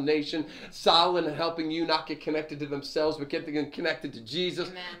condemnation, solid in helping you not get connected to themselves, but get connected to Jesus.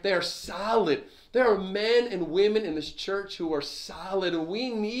 Amen. They are solid. There are men and women in this church who are solid, and we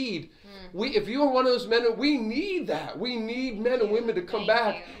need, if you are one of those men, we need that. We need men and women to come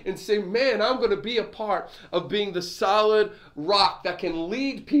back and say, man, I'm going to be a part of being the solid rock that can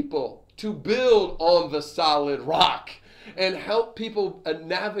lead people to build on the solid rock and help people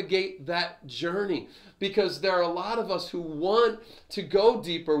navigate that journey. Because there are a lot of us who want to go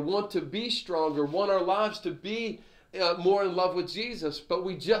deeper, want to be stronger, want our lives to be more in love with Jesus, but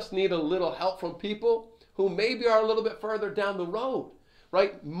we just need a little help from people who maybe are a little bit further down the road,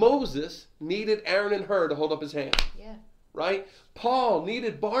 right? Moses needed Aaron and Hur to hold up his hand, right? Paul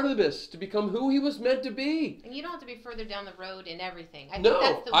needed Barnabas to become who he was meant to be. And you don't have to be further down the road in everything. I think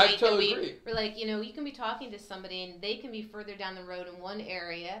that's the way I totally agree. We're like, you can be talking to somebody and they can be further down the road in one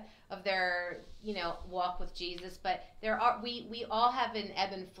area of their, walk with Jesus, but we all have an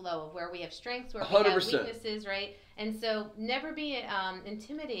ebb and flow of where we have strengths, where we 100%. Have weaknesses, right? And so never be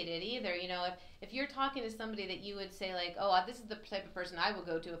intimidated either. If you're talking to somebody that you would say like, oh, this is the type of person I will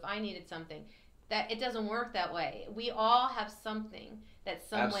go to if I needed something, that it doesn't work that way. We all have something that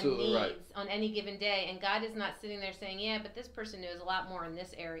someone needs on any given day, and God is not sitting there saying, yeah, but this person knows a lot more in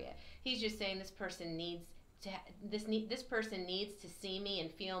this area. He's just saying this person needs this person needs to see me and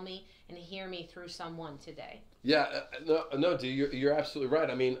feel me and hear me through someone today. Yeah, no, Dee, you're absolutely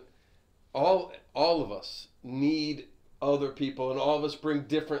right. I mean, all of us need other people, and all of us bring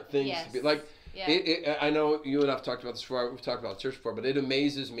different things to be like. Yeah. I know you and I've talked about this before. We've talked about church before, but it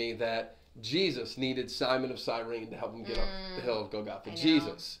amazes me that Jesus needed Simon of Cyrene to help him get up the hill of Golgotha.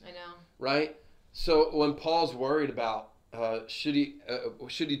 I know. Right? So when Paul's worried about should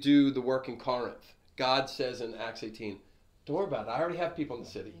he do the work in Corinth, God says in Acts 18, don't worry about it. I already have people in the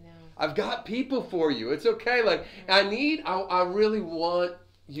city. I've got people for you. It's okay. Like I really want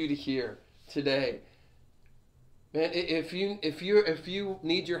you to hear today, man. If you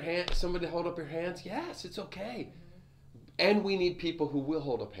need your hand, somebody to hold up your hands, yes, it's okay. And we need people who will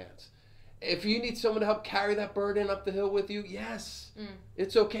hold up hands. If you need someone to help carry that burden up the hill with you, yes,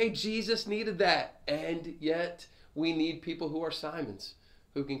 it's okay. Jesus needed that. And yet we need people who are Simons,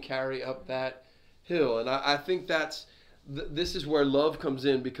 who can carry up that hill. And I think this is where love comes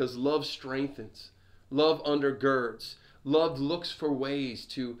in, because love strengthens. Love undergirds. Love looks for ways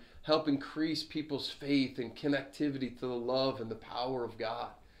to help increase people's faith and connectivity to the love and the power of God.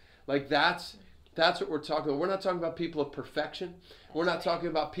 Like that's what we're talking about. We're not talking about people of perfection. We're not talking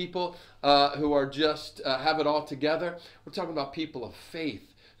about people who are just have it all together. We're talking about people of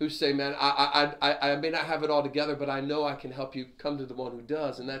faith who say, man, I may not have it all together, but I know I can help you come to the one who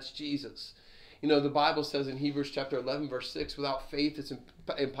does, and that's Jesus. You know, the Bible says in Hebrews chapter 11, verse 6, without faith it's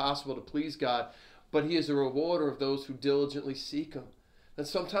impossible to please God, but he is a rewarder of those who diligently seek him. And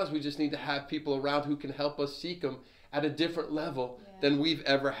sometimes we just need to have people around who can help us seek him at a different level than we've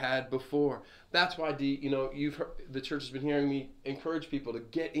ever had before. That's why, you've heard, the church has been hearing me encourage people to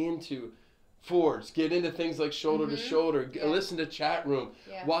get into Forge, get into things like shoulder to shoulder, listen to chat room.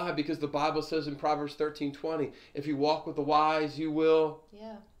 Yeah. Why? Because the Bible says in Proverbs 13:20, if you walk with the wise, you will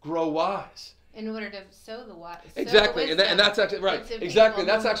grow wise. In order to sow the wise. Exactly, and that's actually right. Exactly,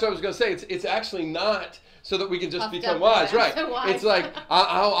 that's actually what I was going to say. It's actually not so that we can just become wise, right? It's like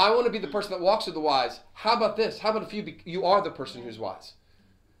I want to be the person that walks with the wise. How about this? How about if you are the person who's wise?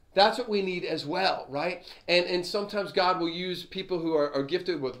 That's what we need as well, right? And sometimes God will use people who are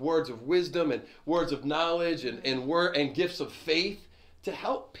gifted with words of wisdom and words of knowledge and gifts of faith to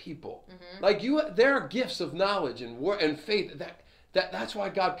help people. Like there are gifts of knowledge and faith that's why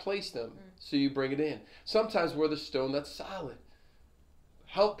God placed them. So you bring it in. Sometimes we're the stone that's solid.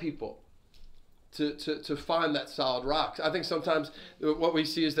 Help people to find that solid rock. I think sometimes what we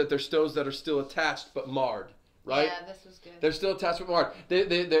see is that there's stones that are still attached but marred. Right? Yeah, this was good. They're still attached with marred.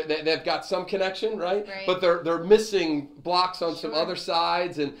 They've got some connection, right? But they're missing blocks on some other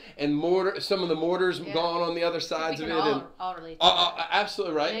sides and mortar. Some of the mortars gone on the other sides of it. All relate.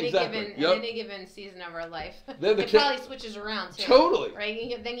 Absolutely right. Exactly. In any given season of our life, it probably switches around too. Totally.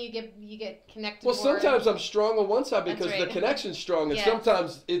 Right. Then you get connected. Well, sometimes I'm strong on one side because the connection's strong, and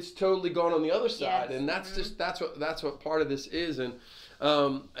sometimes it's totally gone on the other side, and that's just that's what part of this is. And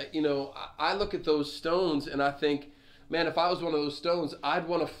I look at those stones and I think, man, if I was one of those stones, I'd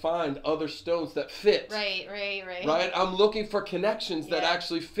want to find other stones that fit. Right. Right. I'm looking for connections that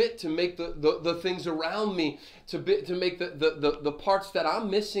actually fit to make the things around me to make the parts that I'm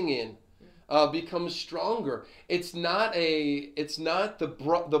missing in become stronger. It's not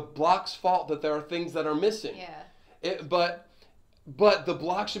the block's fault that there are things that are missing. Yeah. But the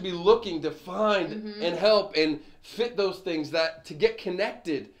block should be looking to find and help and fit those things to get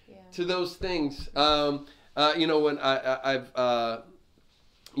connected to those things. When I've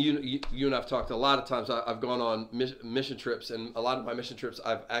you and I've talked a lot of times. I've gone on mission trips, and a lot of my mission trips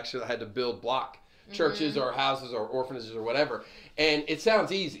I've actually had to build block churches or houses or orphanages or whatever. And it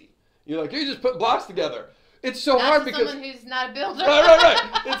sounds easy. You're like, you just put blocks together. It's so hard because someone who's not a builder. Right.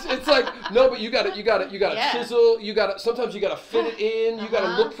 It's like no, but you got to chisel. Sometimes you got to fit it in. You got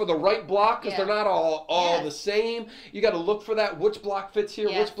to look for the right block because they're not all the same. You got to look for that. Which block fits here?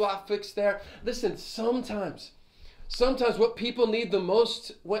 Which block fits there? Listen, sometimes what people need the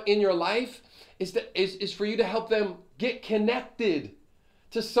most in your life is for you to help them get connected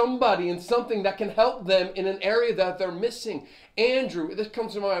to somebody and something that can help them in an area that they're missing. Andrew, this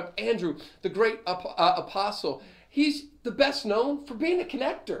comes to mind. Andrew, the great apostle, he's the best known for being a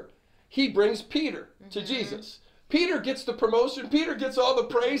connector. He brings Peter to Jesus. Peter gets the promotion. Peter gets all the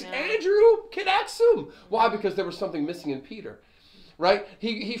praise. Andrew connects him. Why? Because there was something missing in Peter, right?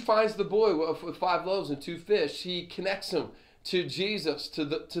 He finds the boy with 5 loaves and 2 fish. He connects him to Jesus, to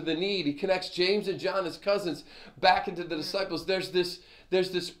the need. He connects James and John, his cousins, back into the disciples. There's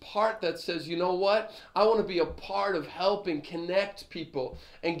this part that says, you know what? I want to be a part of helping connect people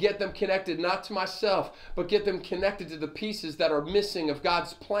and get them connected, not to myself, but get them connected to the pieces that are missing of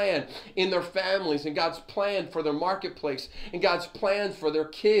God's plan in their families and God's plan for their marketplace and God's plan for their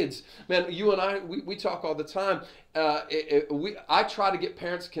kids. Man, you and I, we talk all the time. I try to get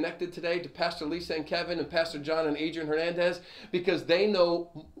parents connected today to Pastor Lisa and Kevin and Pastor John and Adrian Hernandez because they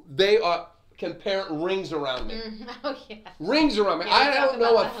know can parent rings around me. Rings around me. I don't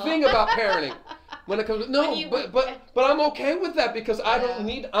know a thing about parenting when it comes to, but I'm okay with that because I don't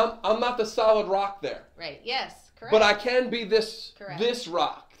need, I'm not the solid rock there. Right. Yes. Correct. But I can be this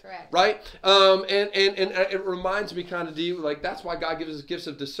rock. Correct. Right? And it reminds me kind of like that's why God gives us gifts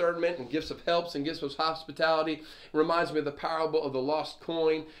of discernment and gifts of helps and gifts of hospitality. It reminds me of the parable of the lost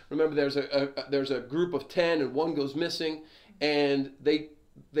coin. Remember there's a group of 10 and one goes missing and they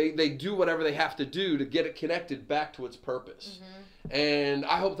they do whatever they have to do to get it connected back to its purpose. And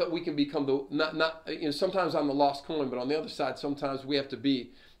I hope that we can become sometimes I'm the lost coin, but on the other side, sometimes we have to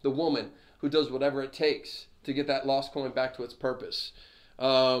be the woman who does whatever it takes to get that lost coin back to its purpose.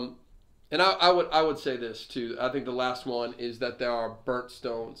 And I would say this too. I think the last one is that there are burnt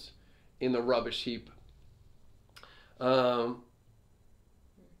stones in the rubbish heap. And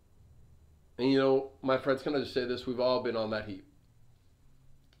my friends, can I just say this? We've all been on that heap.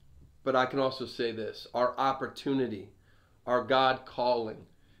 But I can also say this. Our opportunity, our God calling,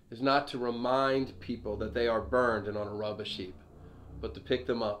 is not to remind people that they are burned and on a rubbish heap, but to pick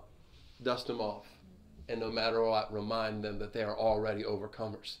them up, dust them off, and no matter what, remind them that they are already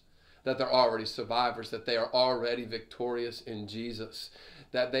overcomers, that they're already survivors, that they are already victorious in Jesus,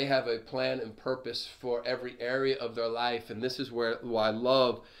 that they have a plan and purpose for every area of their life. And this is why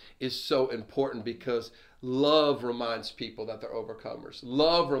love is so important, because love reminds people that they're overcomers.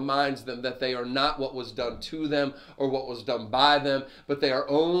 Love reminds them that they are not what was done to them or what was done by them, but they are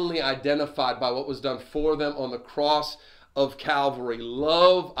only identified by what was done for them on the cross of Calvary.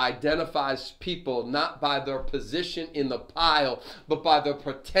 Love identifies people not by their position in the pile, but by the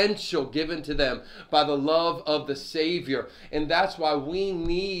potential given to them by the love of the Savior. And that's why we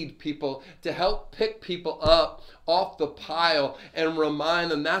need people to help pick people up off the pile and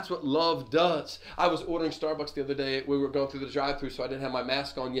remind them that's what love does. I was ordering Starbucks the other day. We were going through the drive-thru, so I didn't have my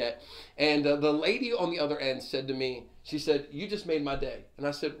mask on yet. And the lady on the other end said to me, she said, "You just made my day." And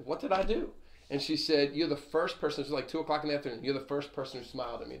I said, "What did I do?" And she said, "You're the first person," it was like 2 o'clock in the afternoon, "You're the first person who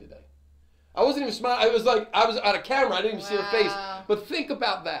smiled at me today." I wasn't even smiling. It was like I was out of camera. I didn't even see her face. But think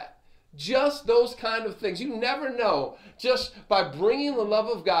about that. Just those kind of things. You never know, just by bringing the love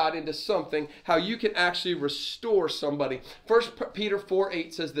of God into something, how you can actually restore somebody. 1 Peter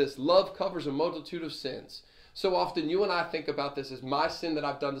 4:8 says this: "Love covers a multitude of sins." So often you and I think about this as my sin that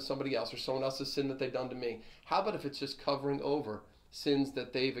I've done to somebody else, or someone else's sin that they've done to me. How about if it's just covering over sins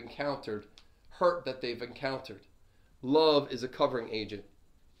that they've encountered, hurt that they've encountered? Love is a covering agent.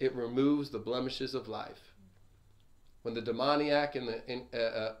 It removes the blemishes of life. When the demoniac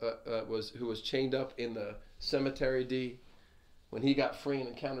who was chained up in the cemetery, D, when he got free and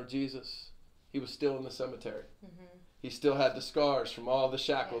encountered Jesus, he was still in the cemetery. He still had the scars from all the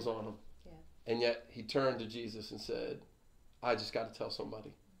shackles on him. And yet he turned to Jesus and said, "I just got to tell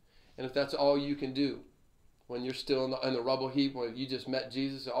somebody." And if that's all you can do, when you're still in the rubble heap, when you just met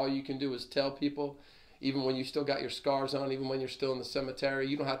Jesus, all you can do is tell people, even when you still got your scars on, even when you're still in the cemetery.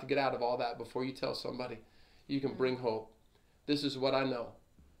 You don't have to get out of all that before you tell somebody. You can bring hope. This is what I know.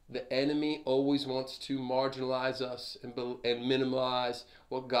 The enemy always wants to marginalize us and minimize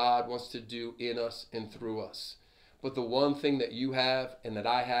what God wants to do in us and through us. But the one thing that you have and that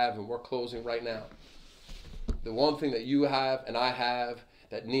I have, and we're closing right now, the one thing that you have and I have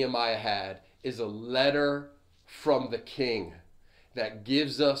that Nehemiah had is a letter from the king that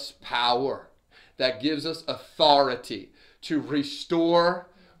gives us power, that gives us authority to restore,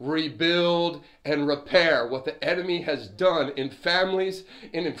 rebuild, and repair what the enemy has done in families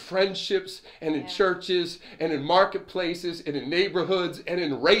and in friendships and in churches and in marketplaces and in neighborhoods and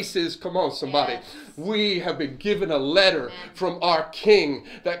in races. Come on, somebody. We have been given a letter from our King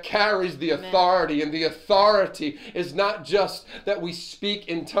that carries the authority. And the authority is not just that we speak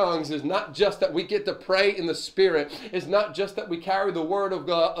in tongues. It's not just that we get to pray in the Spirit. It's not just that we carry the word of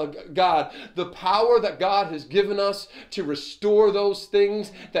God. The power that God has given us to restore those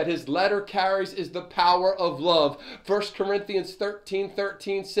things that his letter carries is the power of love. 1 Corinthians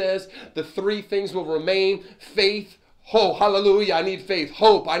 13:13 says the three things will remain: faith, hope. Hallelujah. I need faith,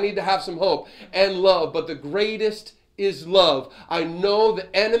 hope. I need to have some hope, and love. But the greatest is love. I know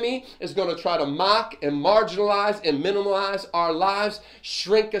the enemy is going to try to mock and marginalize and minimize our lives,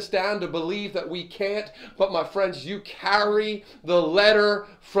 shrink us down to believe that we can't. But my friends, you carry the letter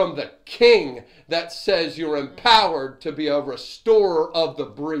from the King that says you're empowered to be a restorer of the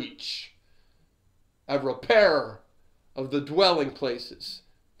breach, a repairer of the dwelling places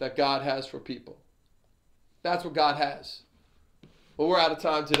that God has for people. That's what God has. Well, we're out of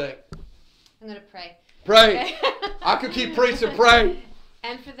time today. I'm going to pray. Pray. I could keep preaching. Pray.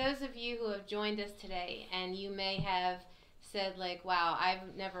 And for those of you who have joined us today, and you may have said, like, wow,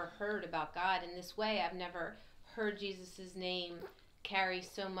 I've never heard about God in this way. I've never heard Jesus' name carry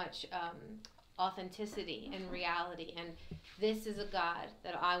so much authenticity and reality. And this is a God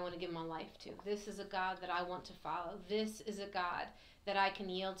that I want to give my life to. This is a God that I want to follow. This is a God that I can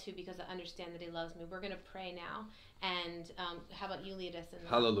yield to because I understand that he loves me. We're going to pray now. And how about you lead us in that?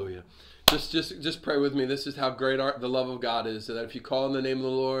 Hallelujah. Just pray with me. This is how great the love of God is. That if you call in the name of the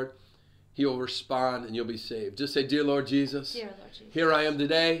Lord, He'll respond and you'll be saved. Just say, Dear Lord Jesus, Dear Lord Jesus, here I am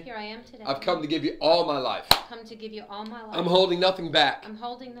today. Here I am today. I've come to give you all my life. I've come to give you all my life. I'm holding nothing back. I'm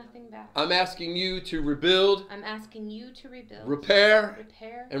holding nothing back. I'm asking you to rebuild, I'm asking you to rebuild, repair,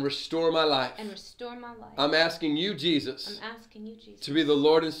 repair, and restore my life. and restore my life. I'm asking you, Jesus, I'm asking you, Jesus, to be the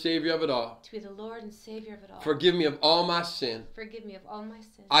Lord and Savior of it all. to be the Lord and Savior of it all. Forgive me of all my sin. Forgive me of all my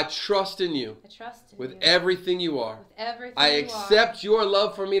sins. I trust in you I trust in with you. everything you are. With everything I you accept your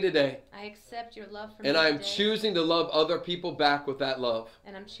love for me today. are. I accept your love for And me I am today. choosing to love other people back with that love.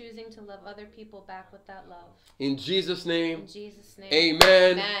 And I'm choosing to love other people back with that love. In Jesus' name, In Jesus' name.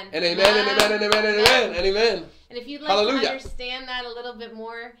 amen. Amen. And amen, and amen, and amen, and amen, and amen. And if you'd like Hallelujah. to understand that a little bit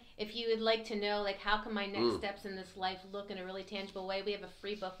more, if you would like to know, like, how can my next steps in this life look in a really tangible way, we have a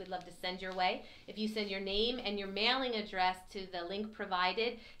free book we'd love to send your way. If you send your name and your mailing address to the link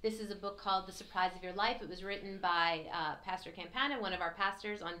provided, this is a book called The Surprise of Your Life. It was written by Pastor Campana, one of our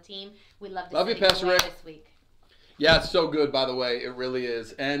pastors on team. We'd love to send you, it Pastor your way Rick. this week. Yeah, it's so good, by the way. It really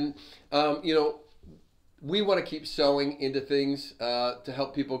is. And, you know, we want to keep sowing into things to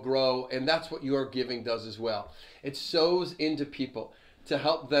help people grow, and that's what your giving does as well. It sows into people to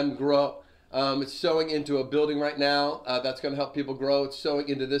help them grow. It's sowing into a building right now that's going to help people grow. It's sowing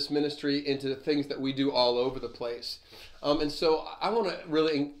into this ministry, into the things that we do all over the place. And so I want to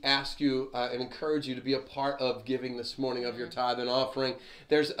really ask you and encourage you to be a part of giving this morning of your tithe and offering.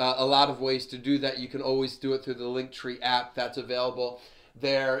 There's a lot of ways to do that. You can always do it through the Linktree app that's available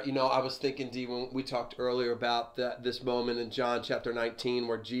there. You know, I was thinking, Dee, when we talked earlier about this moment in John chapter 19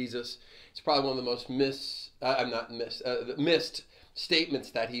 where Jesus, it's probably one of the most missed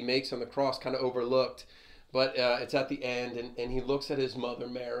statements that he makes on the cross, kind of overlooked. But it's at the end, and he looks at his mother,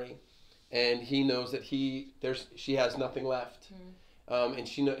 Mary, and he knows that she has nothing left. And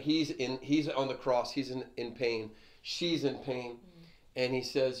he's on the cross. He's in pain. She's in pain. And he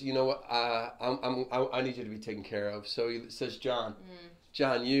says, you know what, I need you to be taken care of. So he says, John,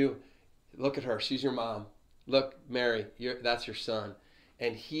 you look at her. She's your mom. Look, Mary, that's your son.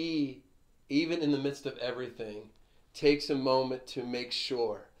 And he, even in the midst of everything, takes a moment to make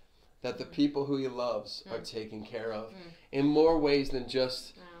sure that the people who he loves are taken care of in more ways than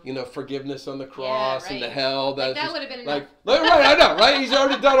just, you know, forgiveness on the cross and the hell. That would have been enough. Right, I know, right? He's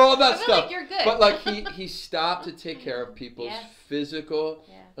already done all that stuff. Like you're good. But like he stopped to take care of people's physical,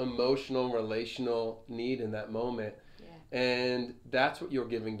 emotional, relational need in that moment. And that's what your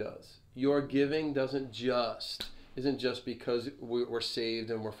giving does. Your giving isn't just because we're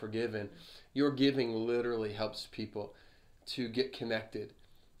saved and we're forgiven. Your giving literally helps people to get connected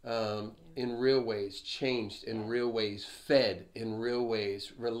in real ways, changed in real ways, fed in real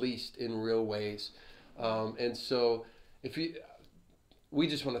ways, released in real ways. And so we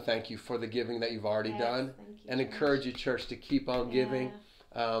just want to thank you for the giving that you've already done and encourage you, church, to keep on giving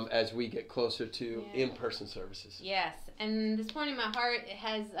as we get closer to in-person services. Yes, and this morning my heart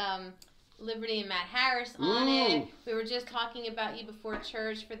has Liberty and Matt Harris on it. We were just talking about you before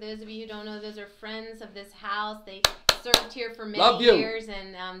church. For those of you who don't know, those are friends of this house. They served here for many years,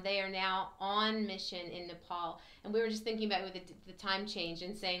 and they are now on mission in Nepal. And we were just thinking about the time change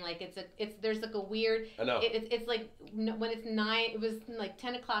and saying like there's like a weird. I know. It's like when it's 9. It was like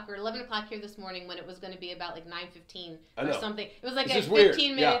 10 o'clock or 11 o'clock here this morning when it was going to be about like 9:15 or something. It was like a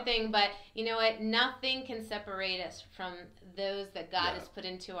 15-minute thing, but you know what? Nothing can separate us from those that God has put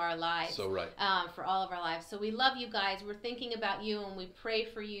into our lives. So right. For all of our lives. So we love you guys. We're thinking about you and we pray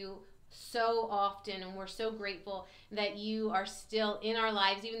for you so often, and we're so grateful that you are still in our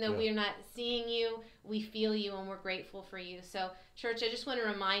lives. Even though we are not seeing you, we feel you and we're grateful for you. So church, I just want to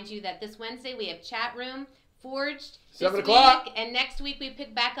remind you that this Wednesday we have chat room Forged 7 o'clock. And next week we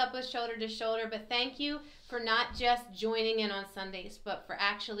pick back up with Shoulder to Shoulder. But thank you for not just joining in on Sundays, but for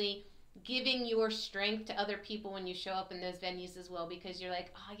actually giving your strength to other people when you show up in those venues as well, because you're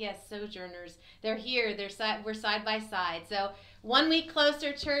like, oh yes, sojourners, they're here, we're side by side. So 1 week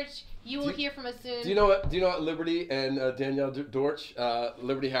closer, church. You will hear from us soon. Do you know what Liberty and Danielle Dortch,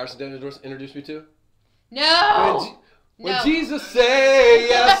 Liberty Harris and Danielle Dortch introduced me to? No. When Jesus say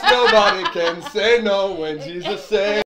yes, nobody can say no. When Jesus say